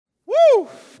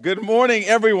Good morning,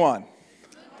 everyone.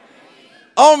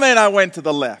 Oh man, I went to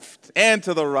the left and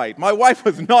to the right. My wife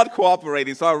was not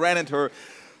cooperating, so I ran into her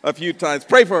a few times.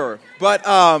 Pray for her. But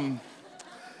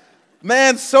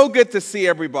man, so good to see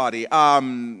everybody.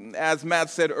 As Matt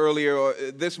said earlier,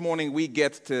 this morning we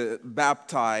get to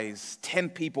baptize 10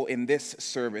 people in this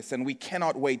service, and we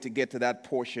cannot wait to get to that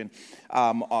portion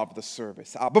of the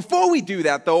service. Before we do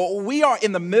that, though, we are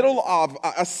in the middle of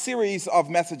a series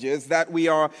of messages that we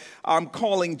are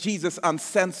calling Jesus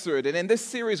Uncensored. And in this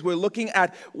series, we're looking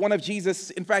at one of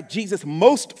Jesus'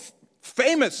 most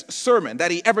famous sermon that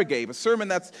he ever gave, a sermon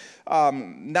that's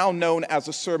now known as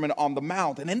the Sermon on the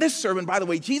Mount. And in this sermon, by the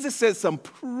way, Jesus says some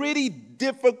pretty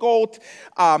difficult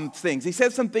things. He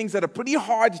says some things that are pretty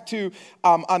hard to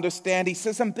understand. He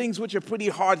says some things which are pretty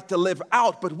hard to live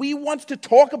out. But we want to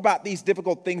talk about these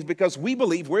difficult things because we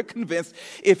believe, we're convinced,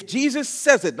 if Jesus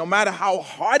says it, no matter how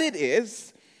hard it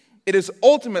is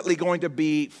ultimately going to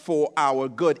be for our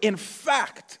good. In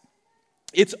fact,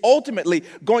 it's ultimately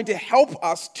going to help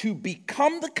us to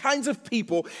become the kinds of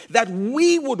people that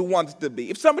we would want to be.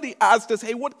 If somebody asked us,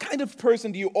 hey, what kind of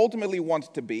person do you ultimately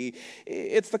want to be?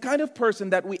 It's the kind of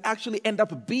person that we actually end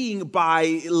up being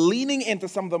by leaning into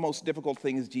some of the most difficult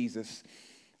things Jesus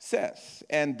says.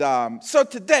 And so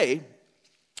today,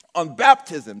 on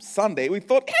Baptism Sunday, we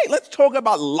thought, hey, let's talk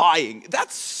about lying.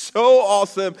 That's so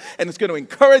awesome, and it's going to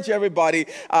encourage everybody,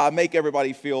 make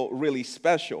everybody feel really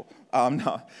special.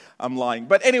 No, I'm lying.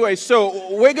 But anyway,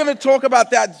 so we're going to talk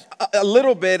about that a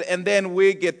little bit, and then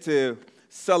we get to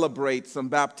celebrate some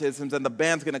baptisms, and the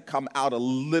band's going to come out a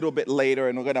little bit later,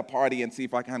 and we're going to party and see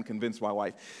if I can convince my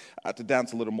wife to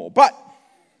dance a little more. But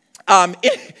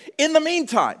in the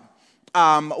meantime,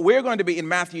 we're going to be in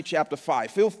Matthew chapter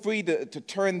 5. Feel free to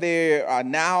turn there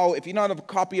now. If you don't have a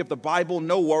copy of the Bible,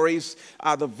 no worries.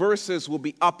 The verses will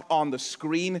be up on the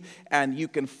screen, and you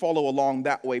can follow along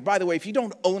that way. By the way, if you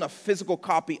don't own a physical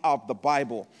copy of the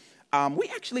Bible, we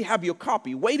actually have your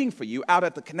copy waiting for you out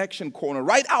at the connection corner,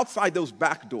 right outside those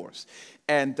back doors.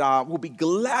 And we'll be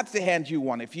glad to hand you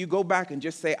one. If you go back and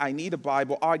just say, I need a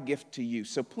Bible, our gift to you.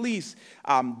 So please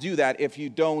do that if you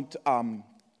don't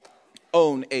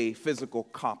own a physical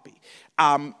copy.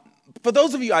 For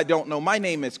those of you I don't know, my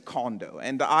name is Kondo,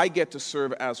 and I get to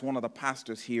serve as one of the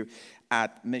pastors here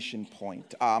at Mission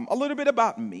Point. A little bit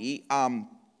about me.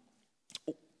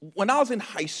 When I was in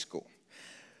high school,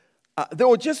 there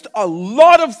were just a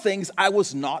lot of things I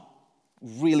was not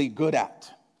really good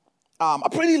at. A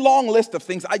pretty long list of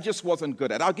things I just wasn't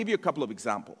good at. I'll give you a couple of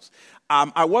examples.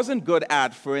 I wasn't good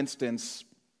at, for instance,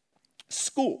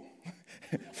 school.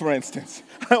 For instance,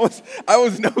 I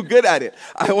was no good at it.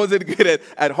 I wasn't good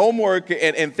at homework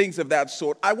and things of that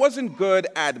sort. I wasn't good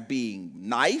at being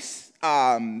nice.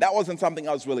 That wasn't something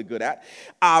I was really good at.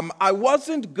 I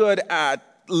wasn't good at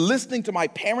listening to my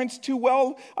parents too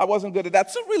well. I wasn't good at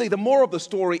that. So really, the moral of the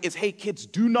story is, hey, kids,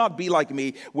 do not be like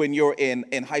me when you're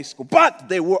in high school. But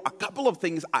there were a couple of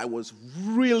things I was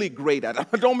really great at.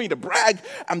 I don't mean to brag.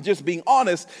 I'm just being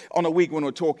honest on a week when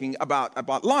we're talking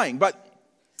about lying. But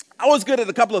I was good at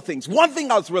a couple of things. One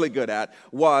thing I was really good at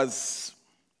was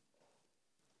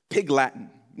Pig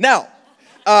Latin. Now,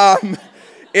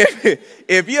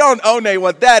 if you don't own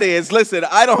what that is, listen,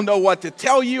 I don't know what to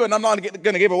tell you, and I'm not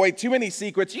going to give away too many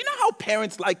secrets. You know how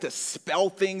parents like to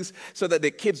spell things so that their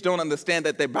kids don't understand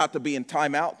that they're about to be in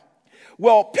timeout?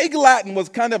 Well, Pig Latin was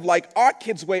kind of like our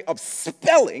kids' way of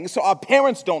spelling, so our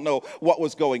parents don't know what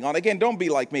was going on. Again, don't be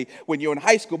like me when you're in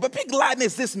high school. But Pig Latin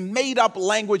is this made-up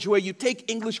language where you take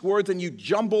English words and you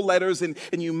jumble letters and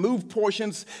you move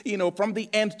portions, from the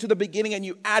end to the beginning, and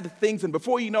you add things, and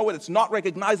before you know it, it's not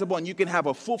recognizable, and you can have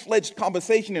a full-fledged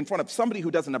conversation in front of somebody who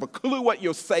doesn't have a clue what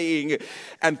you're saying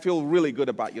and feel really good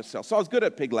about yourself. So I was good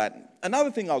at Pig Latin.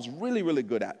 Another thing I was really, really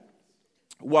good at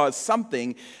was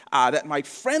something that my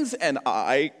friends and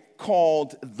I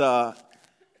called the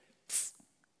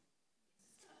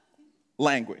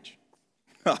language.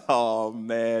 Oh,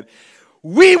 man.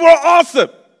 We were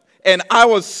awesome, and I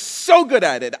was so good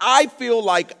at it. I feel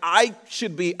like I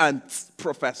should be a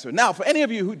professor. Now, for any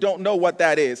of you who don't know what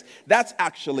that is, that's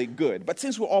actually good. But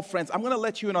since we're all friends, I'm going to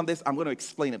let you in on this. I'm going to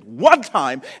explain it one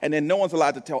time, and then no one's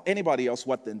allowed to tell anybody else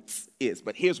what the is.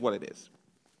 But here's what it is.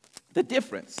 The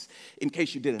difference, in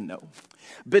case you didn't know,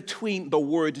 between the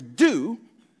word do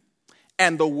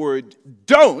and the word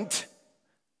don't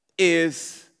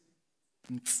is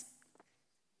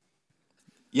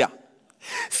yeah.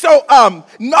 So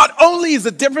not only is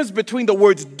the difference between the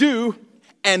words do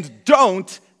and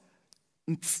don't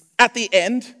at the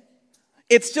end,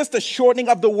 it's just a shortening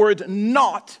of the word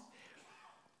not.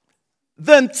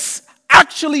 Then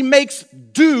actually makes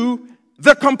do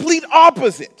the complete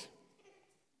opposite.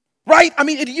 Right? I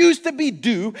mean, it used to be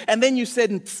do, and then you said,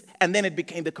 and then it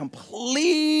became the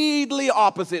completely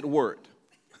opposite word.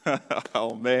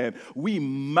 Oh man, we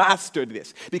mastered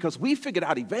this because we figured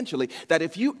out eventually that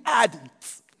if you add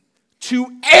to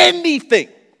anything,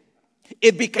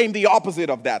 it became the opposite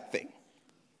of that thing.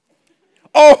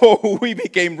 Oh, we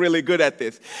became really good at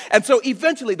this. And so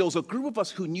eventually there was a group of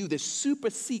us who knew this super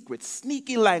secret,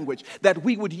 sneaky language that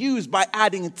we would use by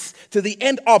adding to the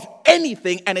end of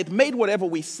anything, and it made whatever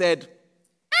we said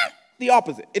the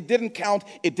opposite. It didn't count,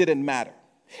 it didn't matter.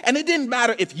 And it didn't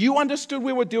matter if you understood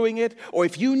we were doing it or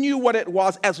if you knew what it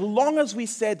was, as long as we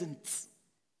said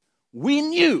we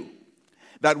knew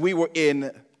that we were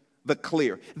in the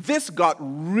clear. This got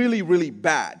really, really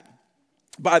bad,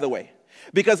 by the way.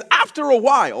 Because after a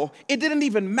while, it didn't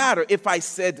even matter if I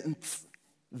said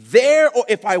there or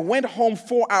if I went home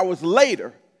 4 hours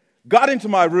later, got into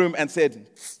my room and said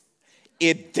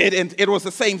it didn't. It was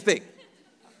the same thing.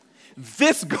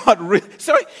 This got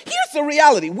so here's the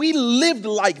reality. We lived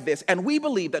like this, and we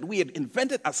believed that we had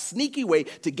invented a sneaky way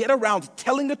to get around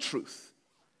telling the truth.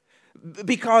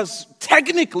 Because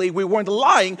technically we weren't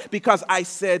lying because I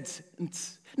said,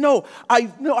 no,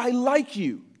 I like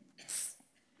you.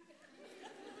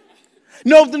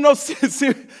 No,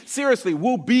 seriously,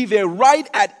 we'll be there right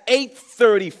at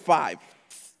 8:35.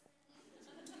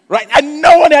 Right? And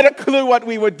no one had a clue what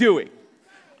we were doing.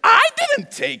 I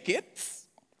didn't take it.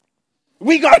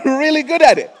 We got really good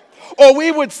at it. Or we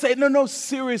would say, no,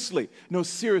 seriously,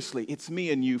 it's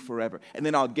me and you forever. And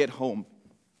then I'll get home.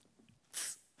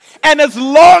 And as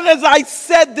long as I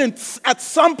said that at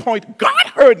some point, God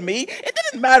heard me. It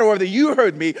didn't matter whether you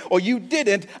heard me or you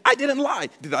didn't. I didn't lie.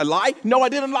 Did I lie? No, I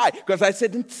didn't lie. Because I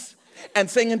said and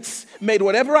saying made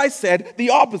whatever I said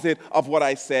the opposite of what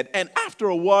I said. And after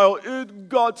a while, it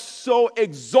got so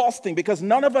exhausting because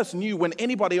none of us knew when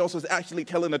anybody else was actually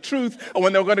telling the truth or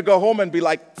when they were going to go home and be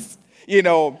like,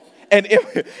 And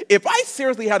if I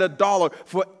seriously had $1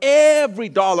 for every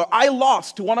dollar I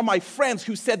lost to one of my friends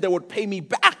who said they would pay me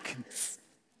back,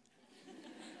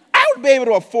 I would be able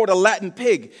to afford a Latin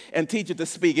pig and teach it to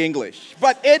speak English.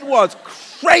 But it was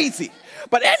crazy.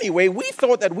 But anyway, we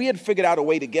thought that we had figured out a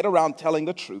way to get around telling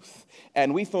the truth.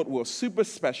 And we thought we were super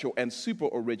special and super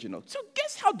original. So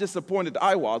guess how disappointed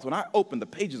I was when I opened the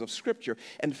pages of Scripture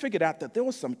and figured out that there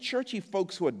were some churchy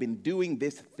folks who had been doing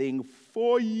this thing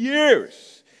for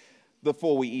years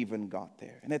before we even got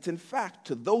there. And it's in fact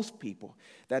to those people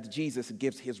that Jesus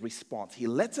gives his response. He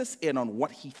lets us in on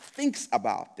what he thinks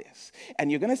about this.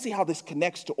 And you're going to see how this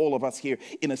connects to all of us here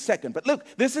in a second. But look,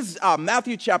 this is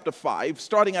Matthew chapter 5,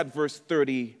 starting at verse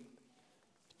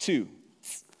 32.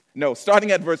 No, starting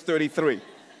at verse 33.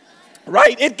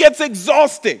 Right? It gets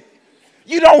exhausting.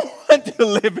 You don't want to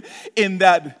live in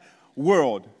that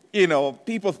world.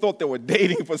 People thought they were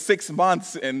dating for 6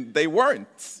 months and they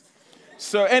weren't.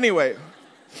 So anyway,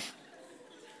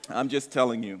 I'm just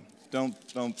telling you, don't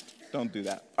do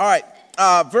that. All right,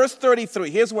 verse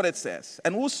 33, here's what it says.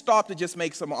 And we'll stop to just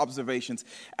make some observations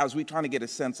as we're trying to get a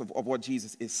sense of what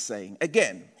Jesus is saying.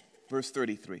 Again, verse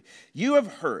 33, you have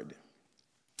heard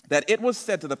that it was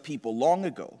said to the people long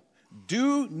ago,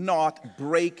 do not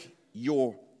break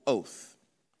your oath,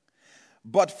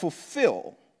 but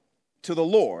fulfill to the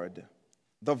Lord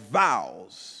the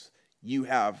vows you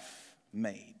have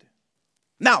made.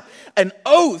 Now, an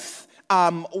oath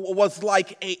was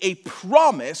like a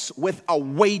promise with a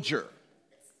wager.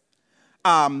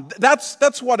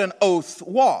 That's what an oath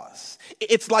was.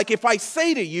 It's like if I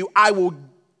say to you, I'll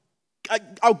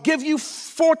give you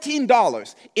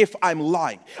 $14 if I'm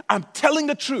lying. I'm telling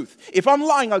the truth. If I'm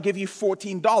lying, I'll give you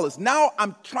 $14. Now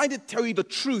I'm trying to tell you the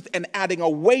truth and adding a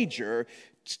wager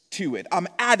to it. I'm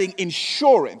adding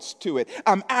insurance to it.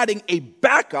 I'm adding a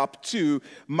backup to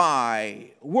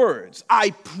my words. I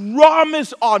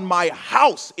promise on my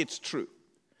house it's true.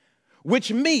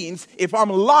 Which means if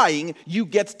I'm lying, you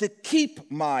get to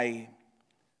keep my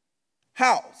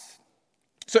house.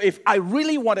 So if I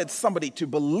really wanted somebody to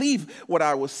believe what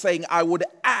I was saying, I would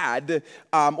add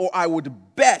or I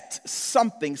would bet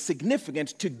something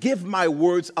significant to give my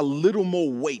words a little more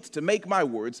weight, to make my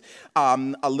words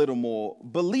a little more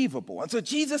believable. And so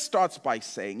Jesus starts by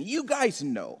saying, you guys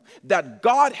know that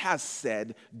God has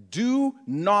said, do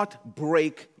not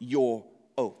break your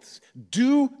oaths.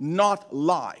 Do not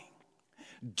lie.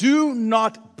 Do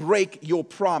not break your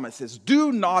promises.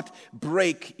 Do not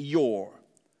break your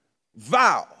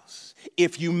vows.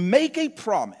 If you make a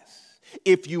promise,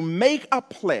 if you make a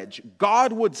pledge,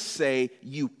 God would say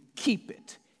you keep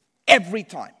it every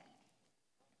time.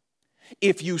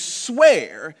 If you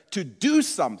swear to do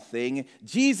something,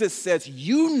 Jesus says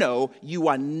you know you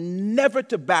are never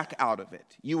to back out of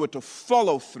it. You are to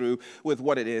follow through with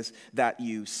what it is that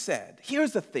you said.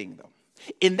 Here's the thing, though.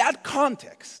 In that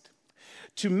context,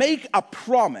 to make a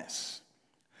promise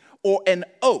or an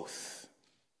oath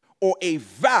or a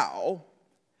vow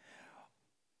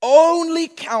only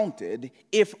counted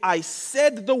if I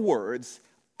said the words,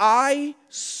 I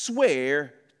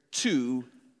swear to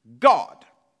God.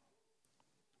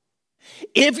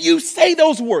 If you say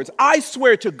those words, I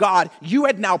swear to God, you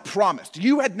had now promised,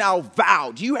 you had now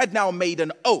vowed, you had now made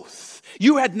an oath.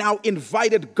 You had now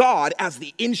invited God as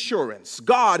the insurance.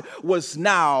 God was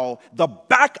now the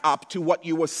backup to what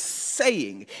you were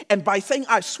saying. And by saying,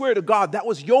 I swear to God, that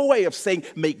was your way of saying,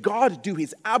 may God do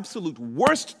his absolute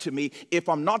worst to me if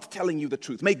I'm not telling you the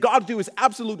truth. May God do his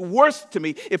absolute worst to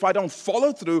me if I don't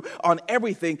follow through on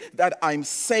everything that I'm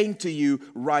saying to you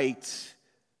right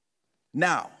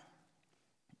now.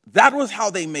 That was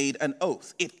how they made an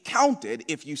oath. It counted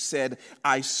if you said,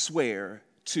 I swear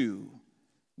to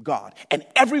God. And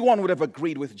everyone would have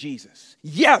agreed with Jesus.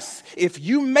 Yes, if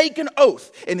you make an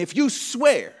oath and if you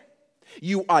swear,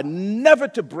 you are never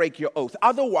to break your oath.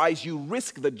 Otherwise, you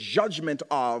risk the judgment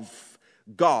of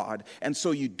God. And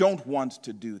so you don't want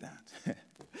to do that.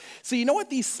 So you know what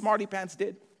these smarty pants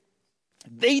did?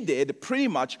 They did pretty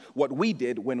much what we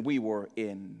did when we were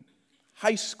in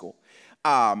high school.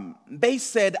 They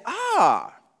said,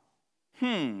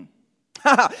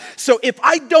 so if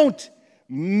I don't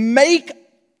make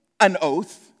an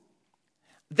oath,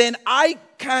 then I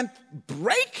can't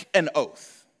break an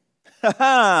oath.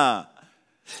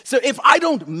 So if I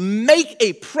don't make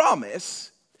a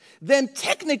promise, then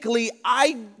technically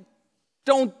I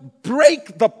don't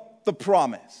break the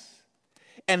promise.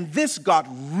 And this got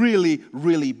really,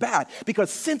 really bad. Because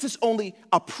since it's only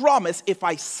a promise, if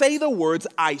I say the words,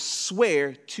 I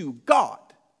swear to God.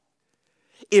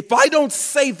 If I don't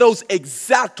say those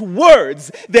exact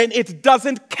words, then it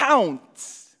doesn't count.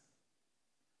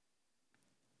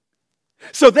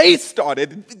 So they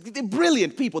started,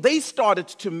 brilliant people, they started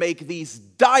to make these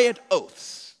diet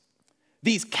oaths.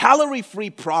 These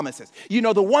calorie-free promises, you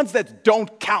know, the ones that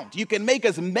don't count. You can make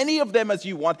as many of them as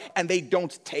you want, and they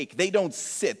don't take, they don't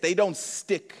sit, they don't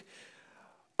stick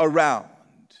around.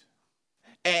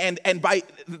 And by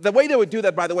the way they would do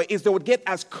that, by the way, is they would get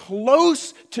as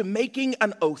close to making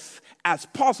an oath as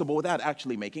possible without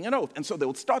actually making an oath. And so they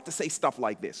would start to say stuff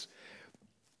like this.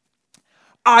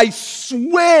 I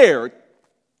swear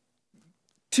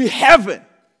to heaven,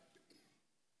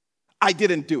 I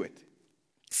didn't do it.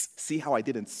 See how I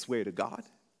didn't swear to God?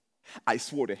 I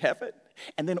swore to heaven.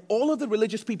 And then all of the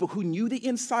religious people who knew the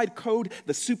inside code,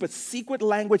 the super secret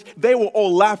language, they were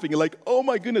all laughing like, oh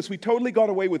my goodness, we totally got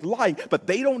away with lying. But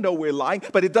they don't know we're lying.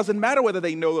 But it doesn't matter whether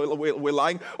they know we're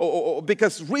lying or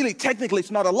because really, technically,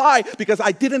 it's not a lie because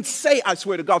I didn't say I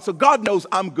swear to God. So God knows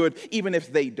I'm good even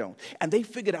if they don't. And they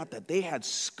figured out that they had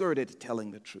skirted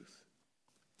telling the truth.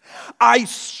 I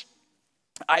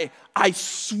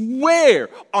swear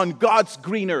on God's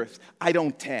green earth, I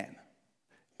don't tan.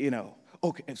 You know,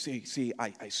 okay, see,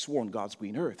 I swore on God's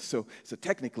green earth, so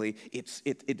technically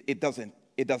it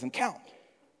doesn't count.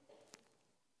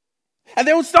 And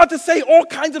they would start to say all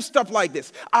kinds of stuff like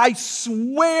this. I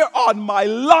swear on my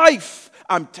life,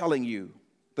 I'm telling you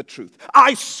the truth.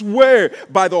 I swear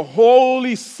by the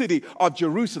holy city of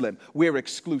Jerusalem, we're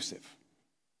exclusive.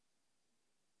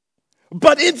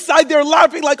 But inside they're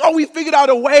laughing like, oh, we figured out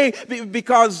a way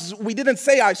because we didn't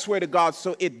say I swear to God,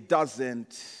 so it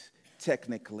doesn't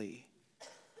technically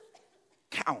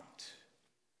count.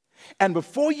 And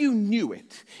before you knew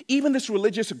it, even this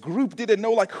religious group didn't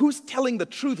know, like, who's telling the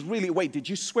truth really? Wait, did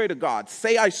you swear to God?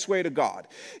 Say I swear to God.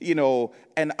 You know,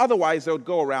 and otherwise they would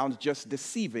go around just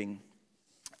deceiving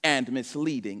and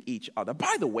misleading each other.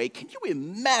 By the way, can you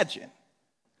imagine?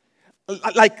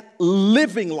 Like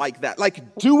living like that,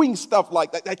 like doing stuff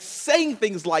like that, like saying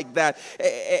things like that,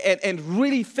 and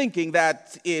really thinking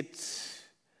that it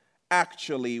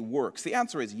actually works? The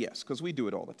answer is yes, because we do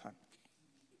it all the time.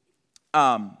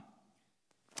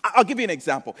 I'll give you an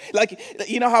example. Like,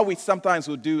 you know how we sometimes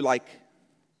will do like,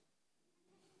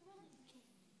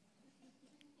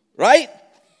 right?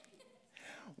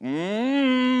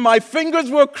 My fingers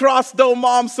were crossed though,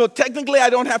 Mom, so technically I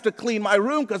don't have to clean my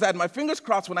room because I had my fingers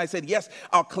crossed when I said, yes,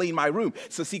 I'll clean my room.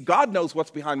 So see, God knows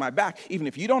what's behind my back, even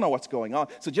if you don't know what's going on.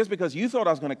 So just because you thought I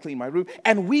was going to clean my room,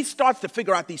 and we start to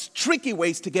figure out these tricky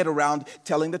ways to get around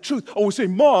telling the truth. Or we say,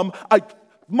 Mom,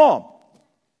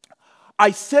 I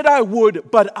said I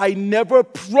would, but I never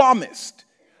promised.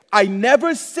 I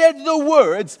never said the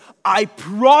words, I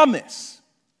promise.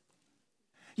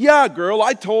 Yeah, girl,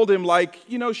 I told him,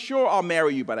 sure, I'll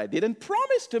marry you, but I didn't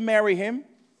promise to marry him.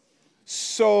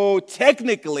 So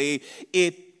technically,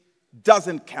 it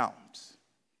doesn't count.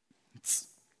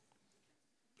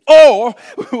 Or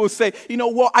we'll say,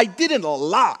 I didn't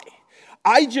lie.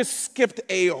 I just skipped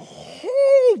a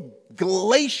whole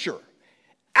glacier,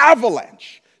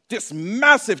 avalanche, this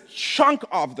massive chunk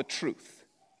of the truth,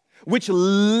 which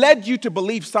led you to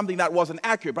believe something that wasn't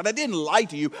accurate. But I didn't lie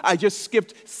to you. I just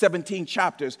skipped 17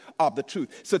 chapters of the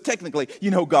truth. So technically,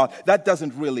 God, that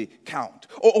doesn't really count.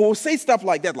 Or we'll say stuff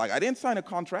like that, like, I didn't sign a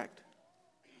contract,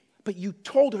 but you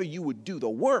told her you would do the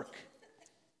work.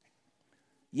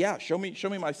 Yeah, show me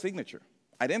my signature.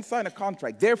 I didn't sign a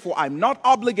contract. Therefore, I'm not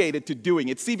obligated to doing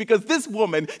it. See, because this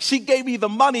woman, she gave me the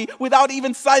money without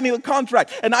even signing a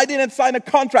contract. And I didn't sign a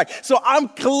contract. So I'm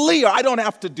clear. I don't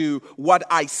have to do what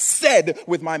I said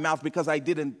with my mouth because I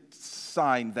didn't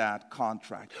sign that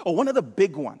contract. Or one of the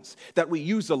big ones that we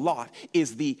use a lot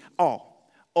is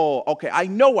okay, I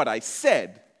know what I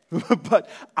said, but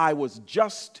I was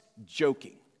just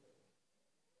joking.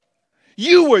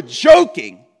 You were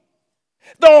joking.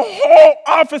 The whole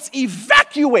office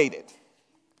evacuated.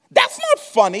 That's not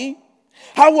funny.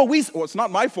 How will we? Well, it's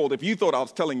not my fault if you thought I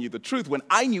was telling you the truth when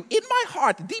I knew in my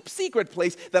heart, deep secret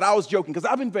place, that I was joking, because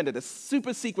I've invented a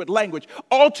super secret language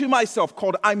all to myself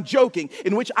called I'm joking,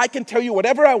 in which I can tell you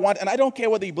whatever I want, and I don't care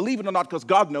whether you believe it or not, because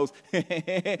God knows.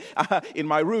 In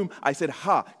my room, I said,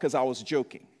 because I was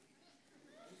joking.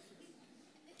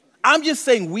 I'm just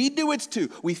saying we do it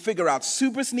too. We figure out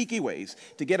super sneaky ways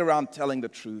to get around telling the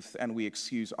truth, and we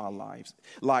excuse our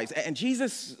lies. And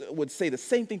Jesus would say the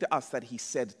same thing to us that he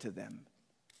said to them.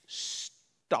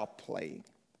 Stop playing.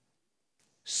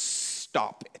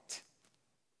 Stop it.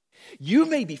 You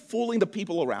may be fooling the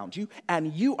people around you,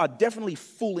 and you are definitely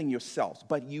fooling yourselves,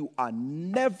 but you are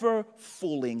never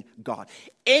fooling God.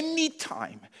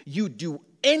 Anytime you do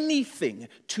anything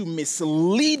to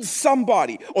mislead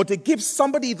somebody or to give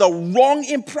somebody the wrong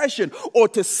impression or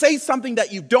to say something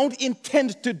that you don't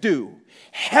intend to do,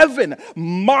 heaven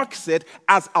marks it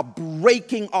as a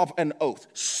breaking of an oath.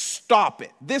 Stop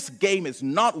it. This game is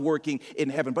not working in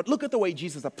heaven. But look at the way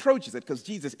Jesus approaches it, because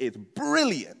Jesus is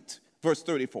brilliant. Verse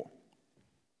 34.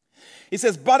 He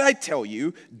says, but I tell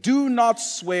you, do not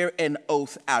swear an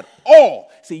oath at all.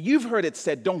 See, you've heard it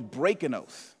said, don't break an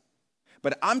oath.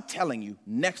 But I'm telling you,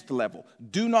 next level,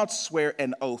 do not swear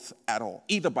an oath at all,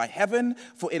 either by heaven,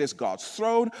 for it is God's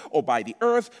throne, or by the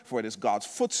earth, for it is God's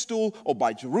footstool, or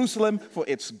by Jerusalem, for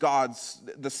it's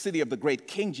the city of the great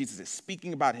king. Jesus is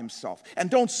speaking about himself. And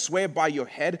don't swear by your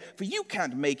head, for you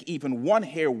can't make even one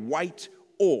hair white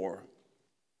or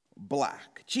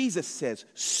black. Jesus says,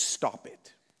 stop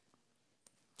it.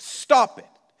 Stop it.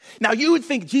 Now, you would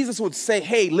think Jesus would say,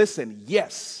 hey, listen,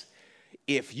 yes,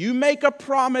 if you make a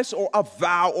promise or a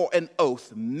vow or an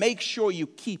oath, make sure you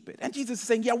keep it. And Jesus is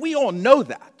saying, yeah, we all know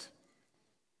that.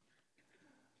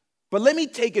 But let me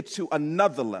take it to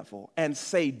another level and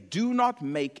say, do not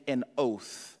make an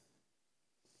oath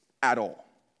at all.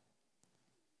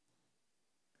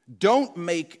 Don't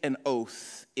make an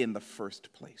oath in the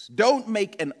first place. Don't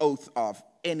make an oath of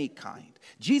any kind.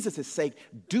 Jesus is saying,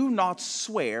 do not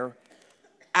swear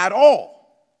at all.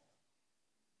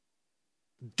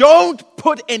 Don't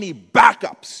put any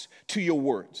backups to your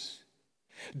words.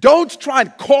 Don't try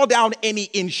and call down any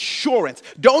insurance.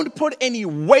 Don't put any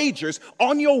wagers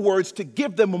on your words to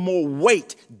give them more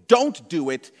weight. Don't do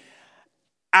it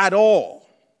at all.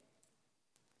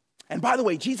 And by the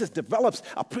way, Jesus develops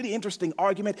a pretty interesting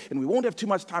argument, and we won't have too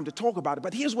much time to talk about it,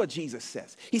 but here's what Jesus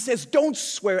says. He says, don't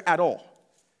swear at all.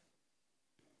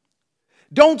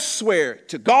 Don't swear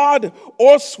to God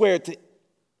or swear to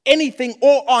anything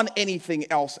or on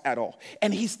anything else at all.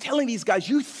 And he's telling these guys,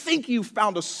 you think you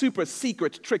found a super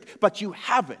secret trick, but you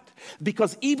haven't.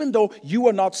 Because even though you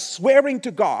are not swearing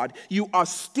to God, you are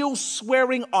still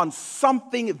swearing on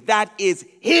something that is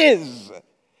his.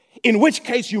 In which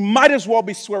case, you might as well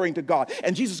be swearing to God.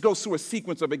 And Jesus goes through a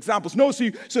sequence of examples. No,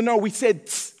 we said,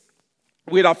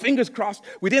 with our fingers crossed,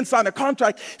 we didn't sign a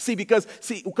contract. Because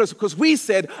we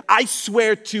said, I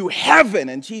swear to heaven.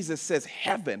 And Jesus says,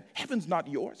 heaven? Heaven's not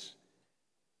yours.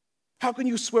 How can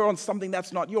you swear on something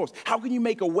that's not yours? How can you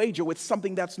make a wager with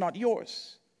something that's not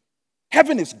yours?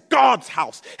 Heaven is God's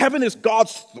house. Heaven is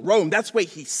God's throne. That's where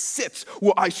he sits.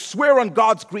 Well, I swear on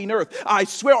God's green earth.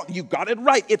 You got it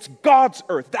right. It's God's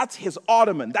earth. That's his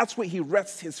ottoman. That's where he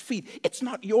rests his feet. It's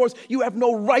not yours. You have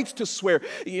no right to swear,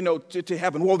 to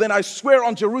heaven. Well, then I swear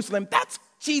on Jerusalem. That's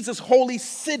Jesus' holy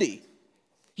city.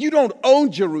 You don't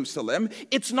own Jerusalem.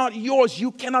 It's not yours.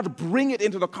 You cannot bring it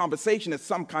into the conversation as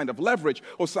some kind of leverage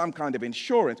or some kind of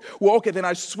insurance. Well, okay, then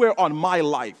I swear on my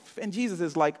life. And Jesus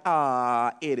is like,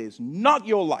 it is not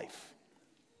your life.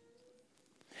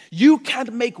 You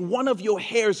can't make one of your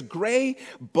hairs gray,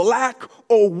 black,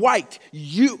 or white.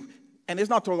 And it's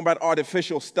not talking about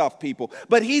artificial stuff, people,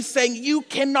 but he's saying you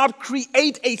cannot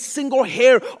create a single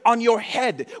hair on your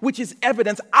head, which is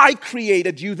evidence I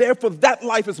created you. Therefore, that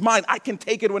life is mine. I can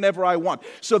take it whenever I want.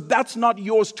 So that's not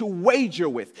yours to wager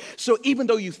with. So even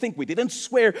though you think we didn't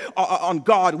swear on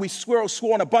God, we swore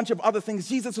on a bunch of other things,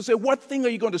 Jesus will say, what thing are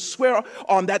you going to swear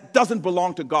on that doesn't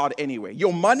belong to God anyway?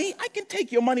 Your money? I can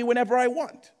take your money whenever I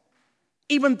want.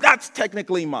 Even that's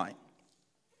technically mine.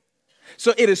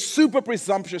 So it is super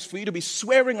presumptuous for you to be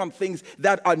swearing on things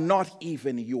that are not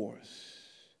even yours.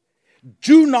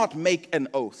 Do not make an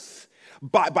oath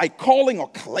by calling or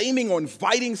claiming or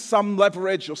inviting some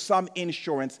leverage or some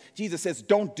insurance. Jesus says,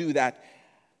 don't do that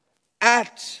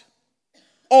at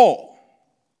all.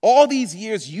 All these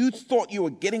years you thought you were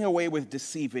getting away with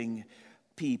deceiving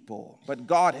people, but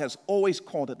God has always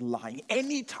called it lying.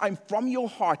 Anytime from your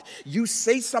heart you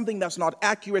say something that's not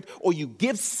accurate or you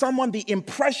give someone the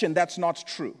impression that's not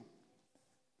true,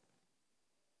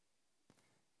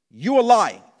 you are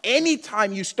lying.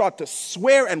 Anytime you start to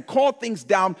swear and call things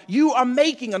down, you are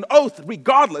making an oath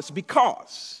regardless,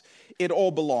 because it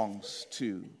all belongs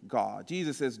to God.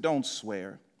 Jesus says, don't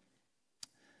swear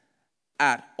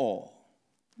at all.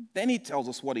 Then he tells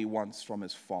us what he wants from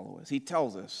his followers. He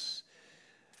tells us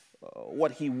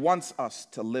what he wants us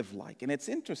to live like. And it's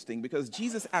interesting because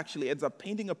Jesus actually ends up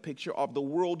painting a picture of the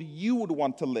world you would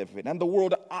want to live in, and the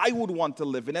world I would want to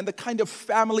live in, and the kind of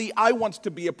family I want to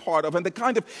be a part of, and the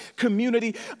kind of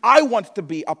community I want to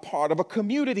be a part of, a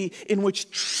community in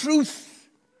which truth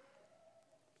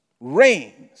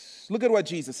reigns. Look at what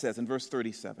Jesus says in verse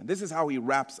 37. This is how he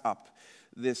wraps up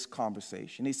this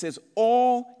conversation. He says,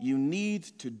 all you need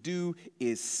to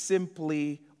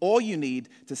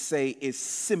say is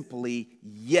simply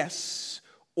yes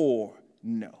or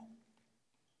no.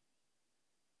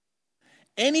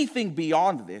 Anything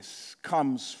beyond this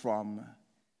comes from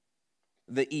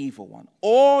the evil one.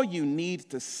 All you need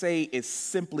to say is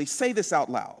simply, say this out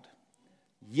loud,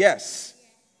 yes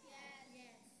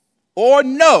or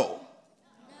no.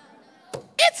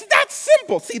 It's that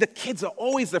simple. See, the kids are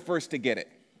always the first to get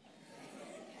it.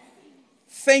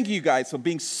 Thank you guys for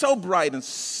being so bright and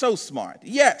so smart.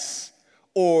 Yes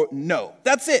or no.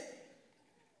 That's it.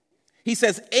 He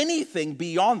says anything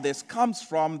beyond this comes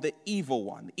from the evil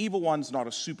one. The evil one's not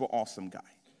a super awesome guy.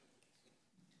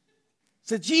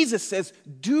 So Jesus says,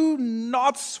 do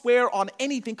not swear on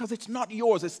anything because it's not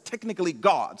yours. It's technically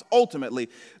God's, ultimately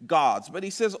God's. But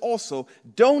he says also,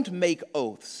 don't make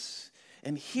oaths.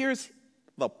 And here's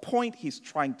the point he's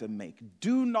trying to make.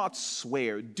 Do not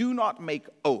swear, do not make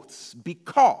oaths,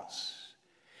 because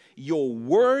your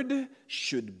word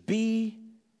should be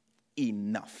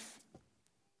enough.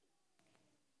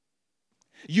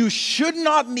 You should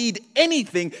not need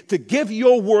anything to give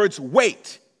your words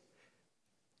weight.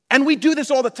 And we do this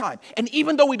all the time. And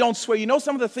even though we don't swear, you know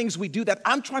some of the things we do that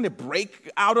I'm trying to break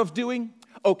out of doing?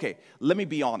 Okay, let me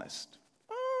be honest.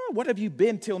 What have you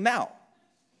been till now?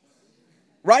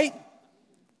 Right?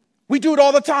 We do it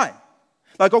all the time.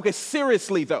 Like, okay,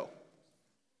 seriously though.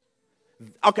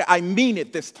 Okay, I mean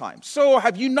it this time. So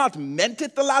have you not meant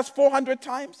it the last 400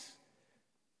 times?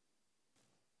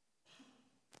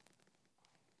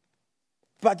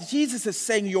 But Jesus is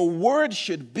saying your word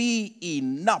should be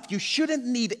enough. You shouldn't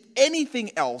need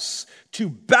anything else to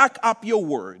back up your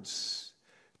words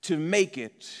to make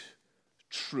it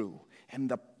true. And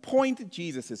the point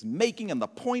Jesus is making, and the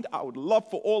point I would love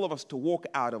for all of us to walk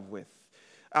out of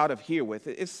here with,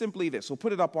 is simply this. We'll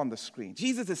put it up on the screen.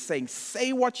 Jesus is saying,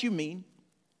 say what you mean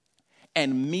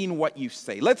and mean what you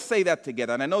say. Let's say that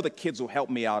together, and I know the kids will help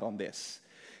me out on this.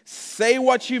 Say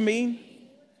what you mean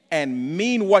and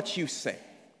mean what you say.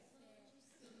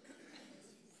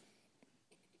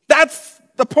 That's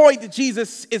the point that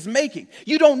Jesus is making.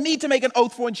 You don't need to make an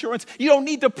oath for insurance. You don't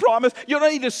need to promise. You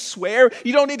don't need to swear.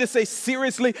 You don't need to say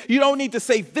seriously. You don't need to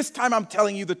say, this time I'm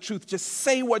telling you the truth. Just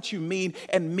say what you mean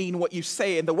and mean what you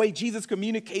say. And the way Jesus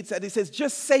communicates that, he says,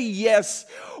 just say yes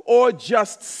or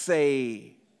just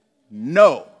say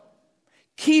no.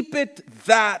 Keep it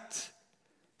that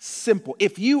simple.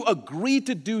 If you agree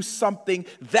to do something,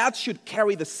 that should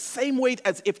carry the same weight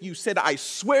as if you said, I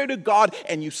swear to God,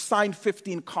 and you signed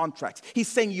 15 contracts. He's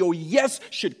saying your yes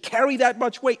should carry that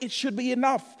much weight. It should be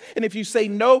enough. And if you say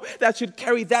no, that should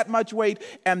carry that much weight,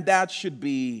 and that should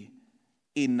be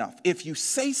enough. If you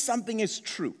say something is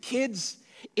true, kids,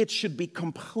 it should be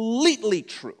completely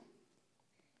true.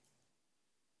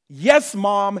 Yes,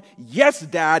 mom, yes,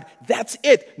 dad, that's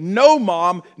it. No,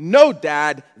 mom, no,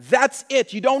 dad, that's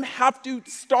it. You don't have to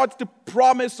start to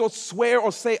promise or swear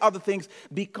or say other things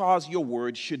because your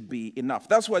word should be enough.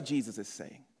 That's what Jesus is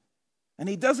saying. And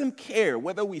he doesn't care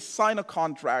whether we sign a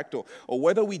contract or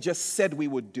whether we just said we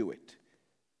would do it.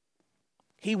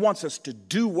 He wants us to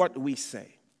do what we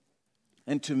say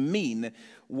and to mean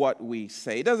what we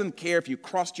say. He doesn't care if you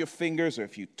crossed your fingers or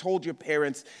if you told your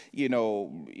parents,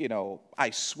 I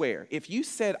swear. If you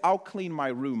said, I'll clean my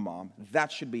room, mom,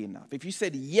 that should be enough. If you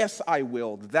said, yes, I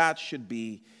will, that should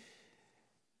be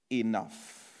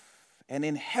enough. And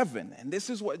in heaven, and this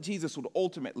is what Jesus would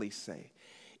ultimately say,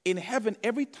 in heaven,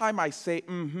 every time I say,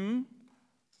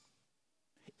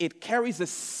 it carries the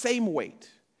same weight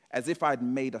as if I'd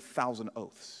made 1,000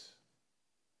 oaths.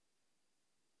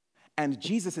 And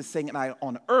Jesus is saying,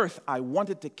 on earth, I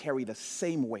wanted to carry the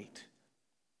same weight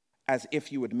as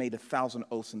if you had made 1,000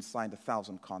 oaths and signed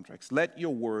 1,000 contracts. Let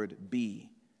your word be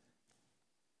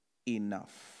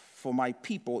enough. For my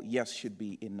people, yes should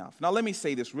be enough. Now, let me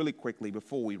say this really quickly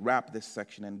before we wrap this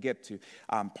section and get to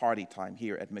party time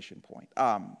here at Mission Point.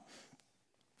 I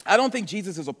don't think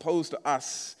Jesus is opposed to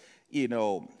us,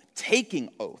 taking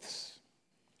oaths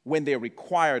when they're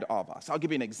required of us. I'll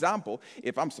give you an example.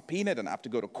 If I'm subpoenaed and I have to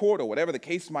go to court or whatever the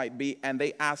case might be, and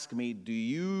they ask me, do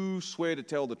you swear to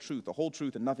tell the truth, the whole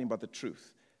truth, and nothing but the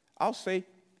truth? I'll say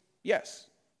yes.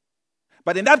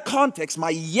 But in that context, my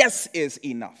yes is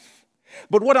enough.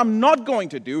 But what I'm not going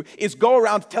to do is go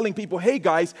around telling people, hey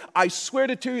guys, I swear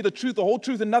to tell you the truth, the whole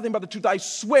truth, and nothing but the truth. I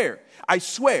swear, I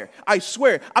swear, I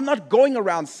swear. I'm not going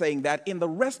around saying that. In the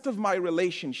rest of my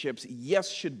relationships, yes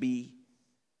should be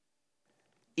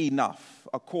enough,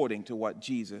 according to what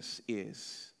Jesus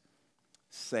is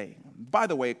saying. By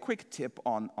the way, a quick tip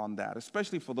on that,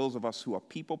 especially for those of us who are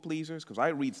people pleasers, because I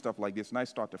read stuff like this and I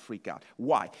start to freak out.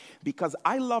 Why? Because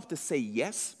I love to say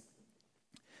yes,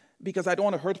 because I don't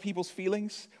want to hurt people's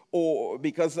feelings, or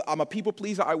because I'm a people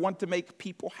pleaser, I want to make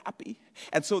people happy.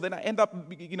 And so then I end up,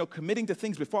 committing to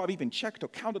things before I've even checked or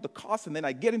counted the cost, and then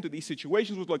I get into these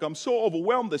situations where I'm so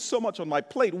overwhelmed, there's so much on my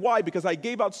plate. Why? Because I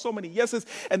gave out so many yeses,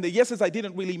 and the yeses I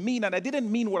didn't really mean, and I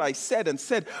didn't mean what I said and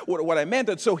said what I meant.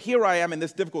 And so here I am in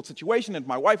this difficult situation, and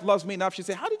my wife loves me enough. She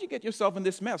said, how did you get yourself in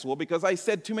this mess? Well, because I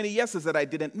said too many yeses that I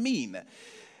didn't mean.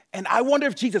 And I wonder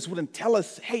if Jesus wouldn't tell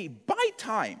us, hey, buy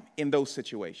time in those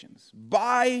situations.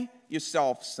 Buy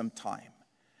yourself some time.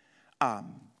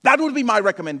 That would be my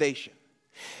recommendation.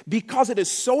 Because it is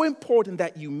so important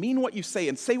that you mean what you say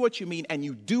and say what you mean and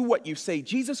you do what you say.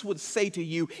 Jesus would say to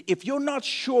you, if you're not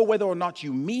sure whether or not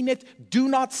you mean it, do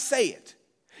not say it.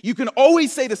 You can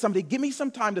always say to somebody, give me some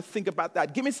time to think about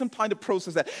that. Give me some time to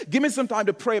process that. Give me some time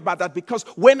to pray about that. Because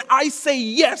when I say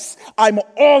yes, I'm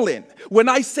all in. When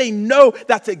I say no,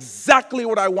 that's exactly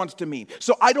what I want to mean.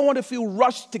 So I don't want to feel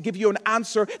rushed to give you an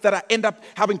answer that I end up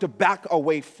having to back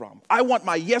away from. I want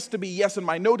my yes to be yes and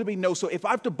my no to be no. So if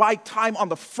I have to buy time on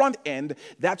the front end,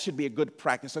 that should be a good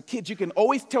practice. So kids, you can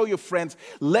always tell your friends,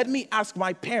 let me ask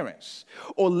my parents,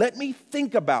 or let me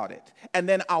think about it, and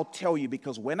then I'll tell you.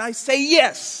 Because when I say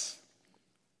yes,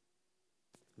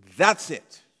 that's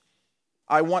it.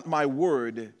 I want my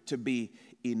word to be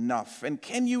enough. And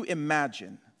can you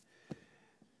imagine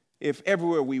if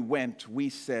everywhere we went, we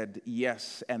said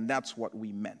yes, and that's what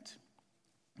we meant?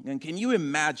 And can you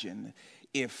imagine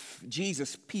if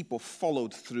Jesus' people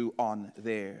followed through on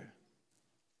their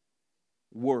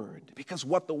word? Because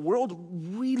what the world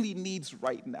really needs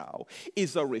right now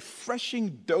is a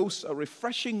refreshing dose, a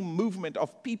refreshing movement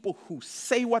of people who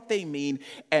say what they mean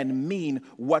and mean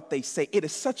what they say. It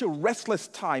is such a restless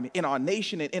time in our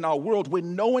nation and in our world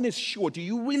when no one is sure. Do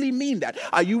you really mean that?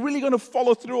 Are you really going to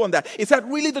follow through on that? Is that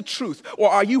really the truth? Or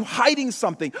are you hiding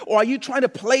something? Or are you trying to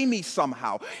play me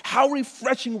somehow? How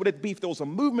refreshing would it be if there was a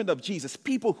movement of Jesus,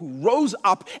 people who rose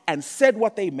up and said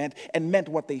what they meant and meant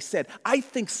what they said? I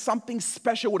think something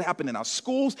special would happen in our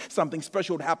schools, something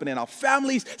special would happen in our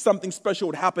families, something special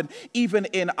would happen even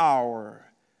in our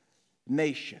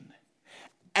nation.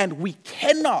 And we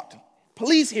cannot,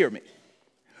 please hear me,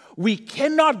 we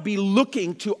cannot be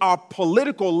looking to our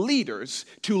political leaders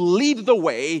to lead the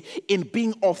way in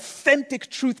being authentic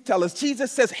truth tellers.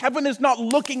 Jesus says heaven is not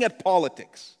looking at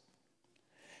politics.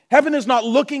 Heaven is not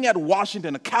looking at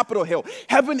Washington, a Capitol Hill.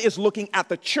 Heaven is looking at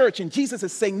the church. And Jesus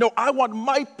is saying, no, I want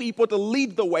my people to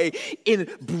lead the way in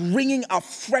bringing a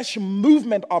fresh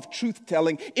movement of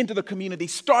truth-telling into the community,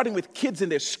 starting with kids in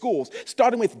their schools,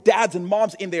 starting with dads and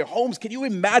moms in their homes. Can you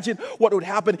imagine what would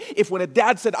happen if when a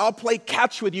dad said, I'll play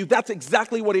catch with you, that's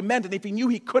exactly what he meant. And if he knew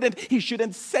he couldn't, he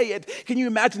shouldn't say it. Can you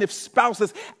imagine if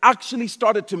spouses actually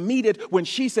started to meet it when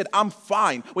she said, I'm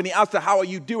fine. When he asked her, how are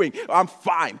you doing? I'm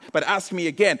fine. But ask me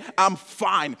again. I'm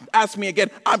fine. Ask me again.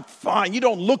 I'm fine. You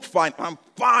don't look fine. I'm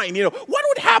fine. What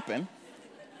would happen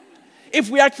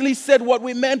if we actually said what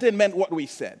we meant and meant what we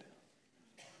said?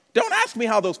 Don't ask me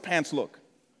how those pants look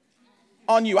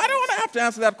on you. I don't want to have to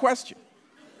answer that question.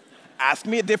 Ask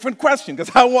me a different question,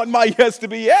 because I want my yes to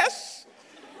be yes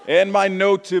and my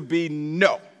no to be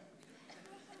no.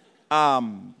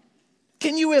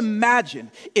 Can you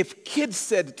imagine if kids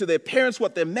said to their parents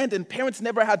what they meant and parents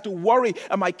never had to worry,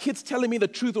 are my kids telling me the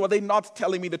truth or are they not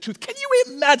telling me the truth? Can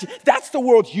you imagine? That's the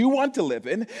world you want to live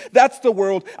in. That's the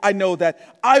world I know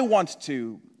that I want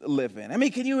to live in. I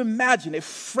mean, can you imagine if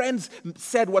friends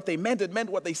said what they meant and meant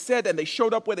what they said, and they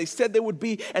showed up where they said they would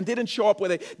be and didn't show up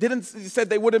where they said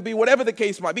they wouldn't be, whatever the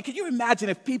case might be? Can you imagine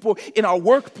if people in our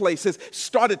workplaces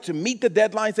started to meet the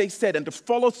deadlines they said and to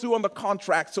follow through on the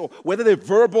contracts, or whether they're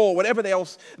verbal or whatever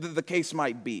else the case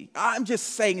might be? I'm just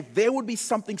saying there would be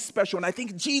something special, and I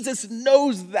think Jesus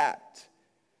knows that.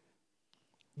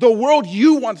 The world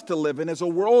you want to live in is a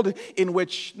world in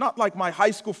which, not like my high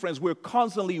school friends, we're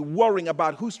constantly worrying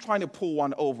about who's trying to pull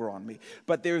one over on me.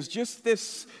 But there's just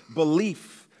this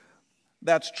belief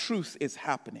that truth is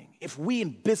happening. If we in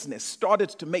business started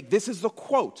to make, this is the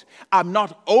quote, I'm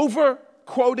not over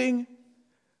quoting,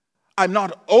 I'm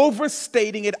not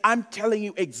overstating it. I'm telling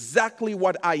you exactly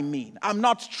what I mean. I'm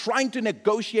not trying to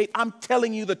negotiate. I'm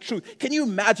telling you the truth. Can you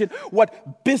imagine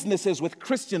what businesses with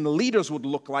Christian leaders would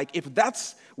look like if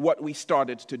that's what we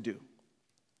started to do?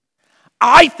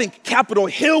 I think Capitol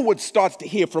Hill would start to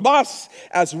hear from us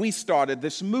as we started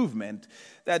this movement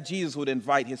that Jesus would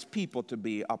invite his people to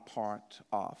be a part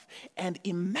of. And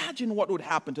imagine what would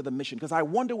happen to the mission, because I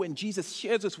wonder when Jesus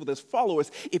shares this with his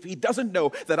followers, if he doesn't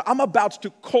know that I'm about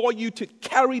to call you to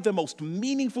carry the most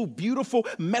meaningful, beautiful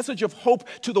message of hope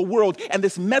to the world, and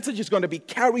this message is going to be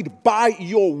carried by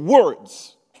your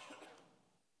words.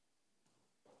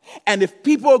 And if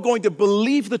people are going to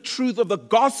believe the truth of the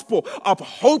gospel of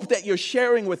hope that you're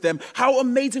sharing with them, how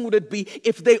amazing would it be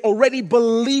if they already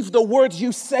believe the words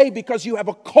you say, because you have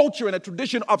a culture and a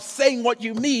tradition of saying what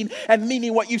you mean and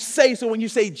meaning what you say. So when you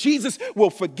say Jesus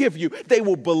will forgive you, they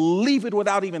will believe it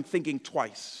without even thinking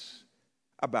twice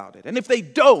about it. And if they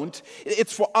don't,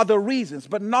 it's for other reasons,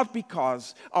 but not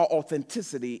because our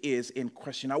authenticity is in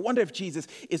question. I wonder if Jesus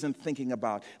isn't thinking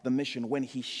about the mission when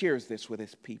he shares this with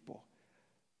his people.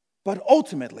 But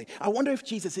ultimately, I wonder if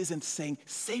Jesus isn't saying,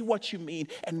 say what you mean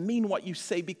and mean what you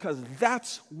say, because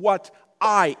that's what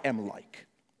I am like.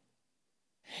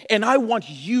 And I want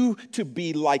you to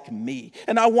be like me.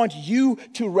 And I want you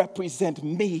to represent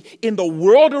me in the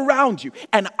world around you.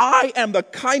 And I am the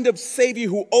kind of Savior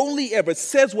who only ever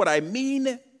says what I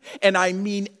mean, and I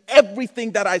mean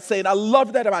everything that I say. And I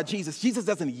love that about Jesus. Jesus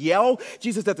doesn't yell.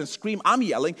 Jesus doesn't scream. I'm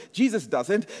yelling. Jesus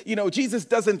doesn't. Jesus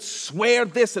doesn't swear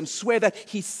this and swear that.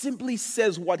 He simply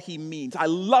says what he means. I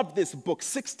love this book,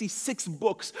 66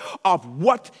 books of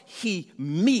what he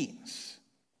means.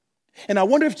 And I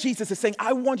wonder if Jesus is saying,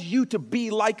 I want you to be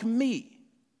like me.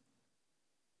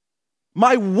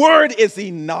 My word is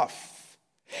enough.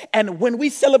 And when we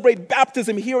celebrate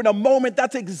baptism here in a moment,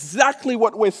 that's exactly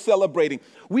what we're celebrating.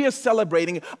 We are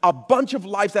celebrating a bunch of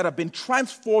lives that have been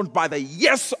transformed by the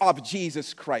yes of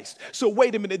Jesus Christ. So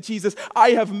wait a minute, Jesus,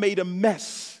 I have made a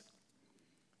mess.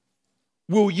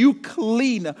 Will you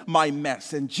clean my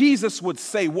mess? And Jesus would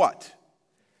say what?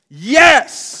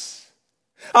 Yes.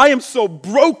 I am so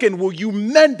broken. Will you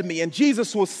mend me? And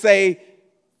Jesus will say,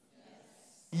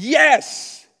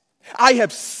 yes. I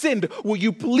have sinned. Will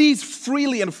you please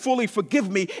freely and fully forgive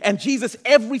me? And Jesus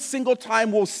every single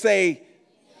time will say,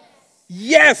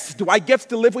 yes. Do I get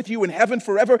to live with you in heaven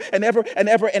forever and ever and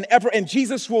ever and ever? And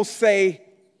Jesus will say,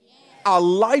 our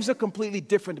lives are completely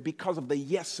different because of the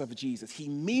yes of Jesus. He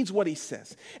means what he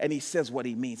says, and he says what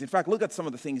he means. In fact, look at some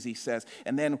of the things he says,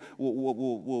 and then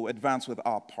we'll advance with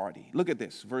our party. Look at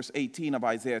this, verse 18 of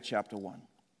Isaiah chapter 1. It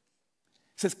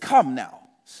says, come now.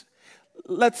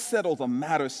 Let's settle the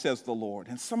matter, says the Lord.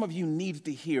 And some of you need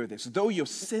to hear this. Though your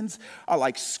sins are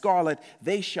like scarlet,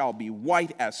 they shall be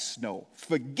white as snow.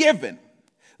 Forgiven.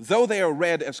 Though they are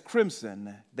red as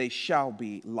crimson, they shall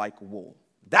be like wool.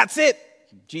 That's it.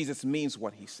 Jesus means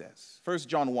what he says. 1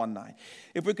 John 1:9.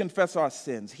 If we confess our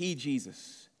sins, he,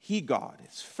 Jesus, He, God,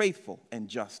 is faithful and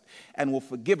just and will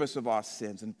forgive us of our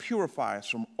sins and purify us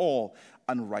from all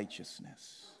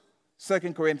unrighteousness. 2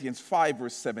 Corinthians 5,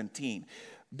 verse 17.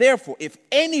 Therefore, if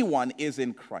anyone is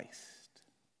in Christ,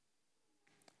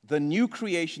 the new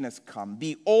creation has come.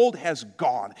 The old has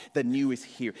gone. The new is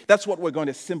here. That's what we're going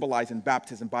to symbolize in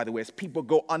baptism, by the way, as people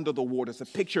go under the waters. A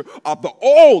picture of the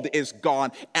old is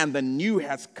gone and the new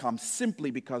has come, simply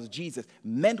because Jesus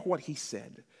meant what he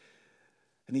said.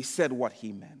 And he said what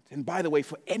he meant. And by the way,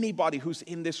 for anybody who's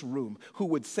in this room who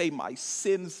would say, my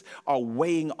sins are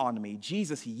weighing on me,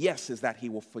 Jesus' yes is that he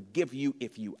will forgive you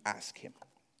if you ask him.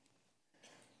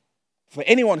 For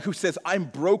anyone who says, I'm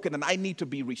broken and I need to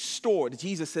be restored,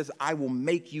 Jesus says, I will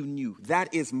make you new.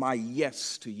 That is my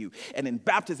yes to you. And in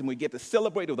baptism, we get to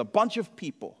celebrate with a bunch of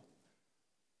people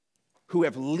who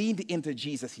have leaned into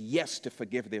Jesus' yes to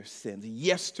forgive their sins,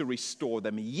 yes to restore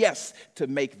them, yes to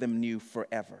make them new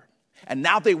forever. And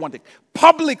now they want to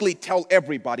publicly tell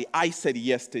everybody, I said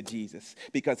yes to Jesus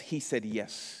because he said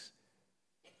yes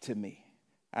to me.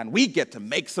 And we get to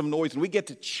make some noise and we get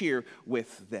to cheer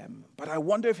with them. But I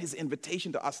wonder if his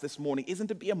invitation to us this morning isn't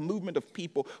to be a movement of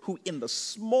people who, in the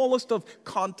smallest of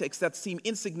contexts that seem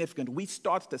insignificant, we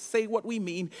start to say what we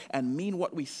mean and mean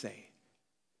what we say.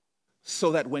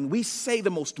 So that when we say the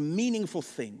most meaningful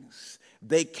things,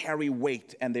 they carry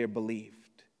weight and they're believed.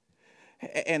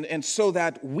 And so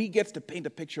that we get to paint a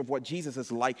picture of what Jesus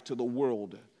is like to the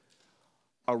world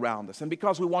around us. And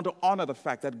because we want to honor the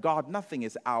fact that God, nothing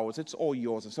is ours, it's all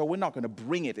yours. And so we're not going to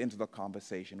bring it into the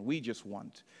conversation. We just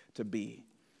want to be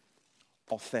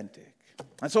authentic.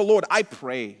 And so, Lord, I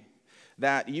pray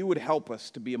that you would help us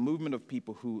to be a movement of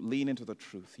people who lean into the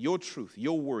truth,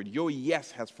 your word, your yes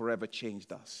has forever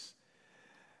changed us.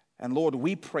 And Lord,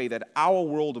 we pray that our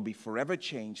world will be forever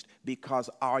changed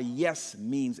because our yes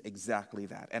means exactly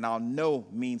that. And our no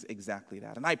means exactly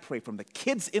that. And I pray from the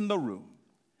kids in the room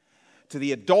to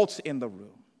the adults in the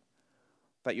room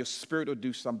that your Spirit will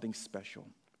do something special,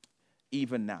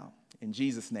 even now. In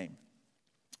Jesus' name,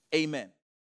 amen.